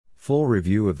Full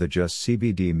review of the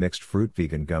JustCBD Mixed Fruit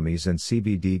Vegan Gummies and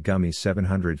CBD Gummies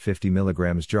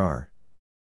 750mg jar.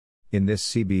 In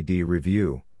this CBD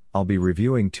review, I'll be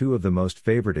reviewing two of the most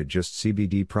favorited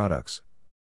JustCBD products.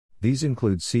 These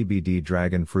include CBD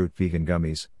Dragon Fruit Vegan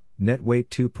Gummies, net weight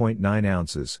 2.9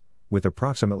 ounces, with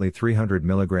approximately 300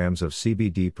 mg of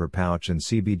CBD per pouch, and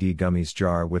CBD Gummies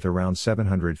jar with around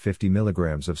 750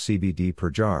 mg of CBD per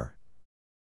jar.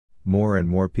 More and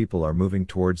more people are moving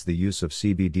towards the use of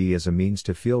CBD as a means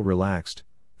to feel relaxed,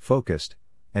 focused,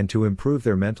 and to improve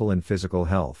their mental and physical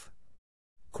health.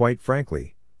 Quite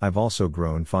frankly, I've also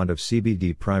grown fond of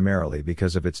CBD primarily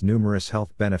because of its numerous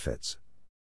health benefits.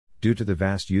 Due to the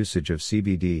vast usage of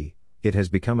CBD, it has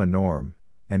become a norm,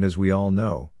 and as we all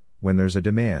know, when there's a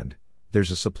demand,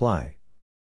 there's a supply.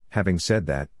 Having said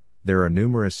that, there are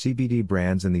numerous CBD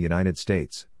brands in the United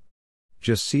States.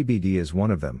 JustCBD is one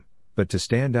of them, but to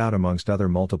stand out amongst other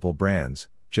multiple brands,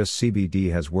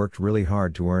 JustCBD has worked really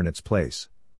hard to earn its place.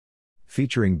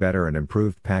 Featuring better and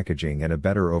improved packaging and a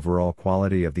better overall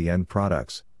quality of the end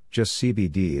products,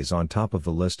 JustCBD is on top of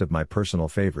the list of my personal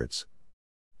favorites.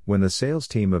 When the sales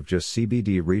team of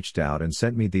JustCBD reached out and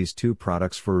sent me these two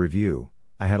products for review,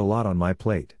 I had a lot on my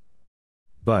plate.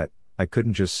 But I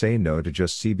couldn't just say no to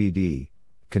JustCBD,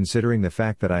 considering the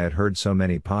fact that I had heard so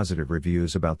many positive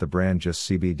reviews about the brand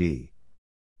JustCBD.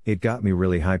 It got me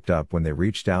really hyped up when they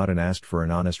reached out and asked for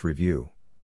an honest review.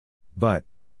 But,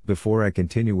 before I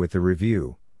continue with the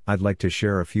review, I'd like to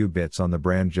share a few bits on the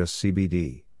brand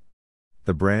JustCBD.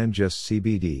 The brand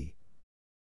JustCBD.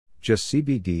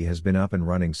 JustCBD has been up and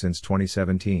running since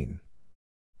 2017.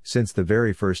 Since the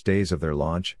very first days of their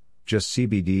launch,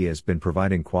 JustCBD has been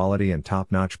providing quality and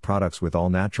top-notch products with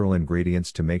all natural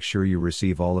ingredients to make sure you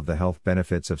receive all of the health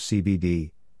benefits of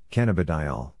CBD,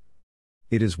 cannabidiol.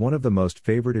 It is one of the most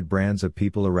favorited brands of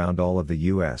people around all of the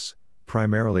US,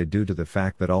 primarily due to the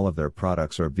fact that all of their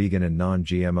products are vegan and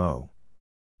non-GMO.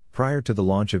 Prior to the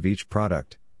launch of each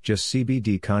product,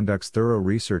 JustCBD conducts thorough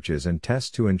researches and tests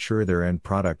to ensure their end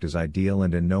product is ideal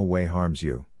and in no way harms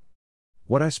you.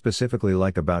 What I specifically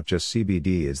like about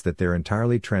JustCBD is that they're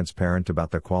entirely transparent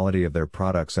about the quality of their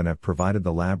products and have provided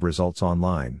the lab results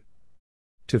online.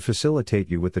 To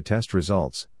facilitate you with the test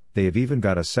results, they have even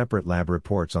got a separate lab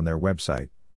reports on their website.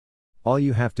 All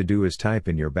you have to do is type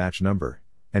in your batch number,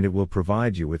 and it will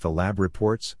provide you with the lab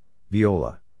reports,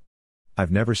 Viola.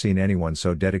 I've never seen anyone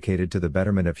so dedicated to the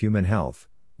betterment of human health,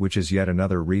 which is yet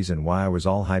another reason why I was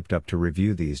all hyped up to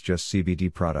review these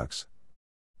JustCBD products.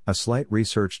 A slight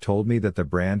research told me that the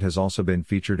brand has also been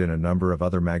featured in a number of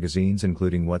other magazines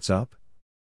including What's Up?,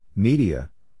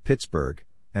 Media, Pittsburgh,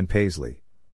 and Paisley.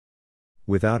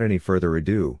 Without any further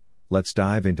ado, let's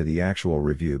dive into the actual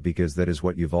review because that is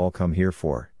what you've all come here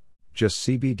for.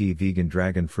 JustCBD Vegan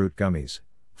Dragon Fruit Gummies,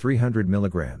 300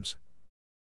 mg.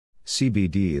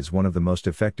 CBD is one of the most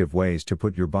effective ways to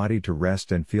put your body to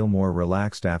rest and feel more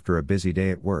relaxed after a busy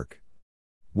day at work.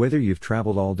 Whether you've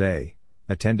traveled all day,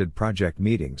 attended project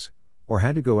meetings, or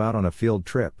had to go out on a field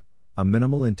trip, a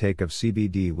minimal intake of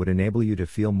CBD would enable you to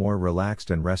feel more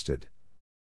relaxed and rested.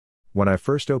 When I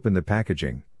first opened the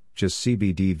packaging,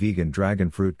 JustCBD Vegan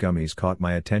Dragon Fruit Gummies caught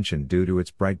my attention due to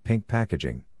its bright pink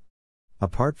packaging.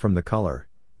 Apart from the color,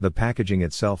 the packaging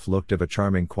itself looked of a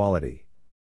charming quality.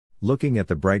 Looking at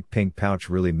the bright pink pouch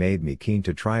really made me keen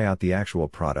to try out the actual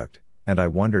product, and I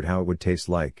wondered how it would taste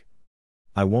like.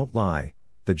 I won't lie,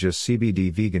 the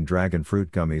JustCBD Vegan Dragon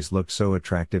Fruit Gummies looked so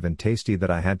attractive and tasty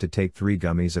that I had to take 3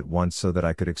 gummies at once so that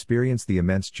I could experience the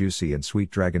immense juicy and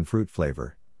sweet dragon fruit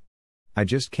flavor. I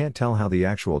just can't tell how the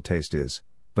actual taste is,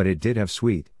 but it did have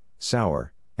sweet,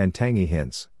 sour, and tangy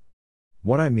hints.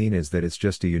 What I mean is that it's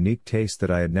just a unique taste that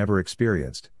I had never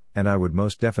experienced, and I would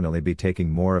most definitely be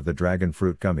taking more of the dragon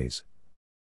fruit gummies.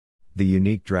 The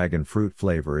unique dragon fruit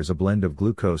flavor is a blend of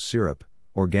glucose syrup,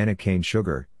 organic cane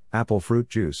sugar, apple fruit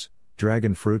juice,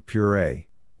 dragon fruit puree,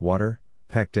 water,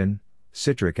 pectin,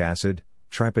 citric acid,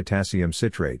 tripotassium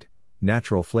citrate,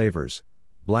 natural flavors,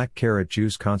 black carrot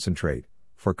juice concentrate,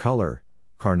 for color,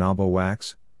 carnauba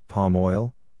wax, palm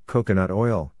oil, coconut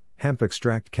oil, hemp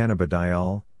extract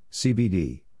cannabidiol,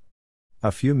 CBD. A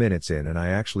few minutes in and I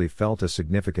actually felt a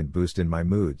significant boost in my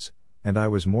moods, and I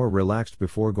was more relaxed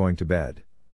before going to bed.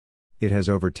 It has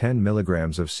over 10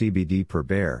 mg of CBD per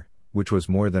bear, which was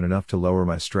more than enough to lower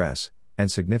my stress, and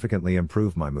significantly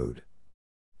improve my mood.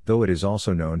 Though it is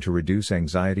also known to reduce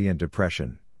anxiety and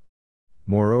depression.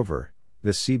 Moreover,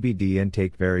 the CBD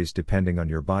intake varies depending on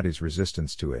your body's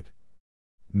resistance to it.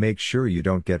 Make sure you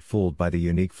don't get fooled by the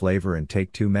unique flavor and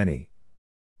take too many.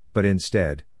 But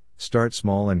instead, start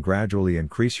small and gradually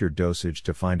increase your dosage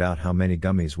to find out how many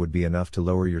gummies would be enough to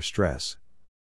lower your stress.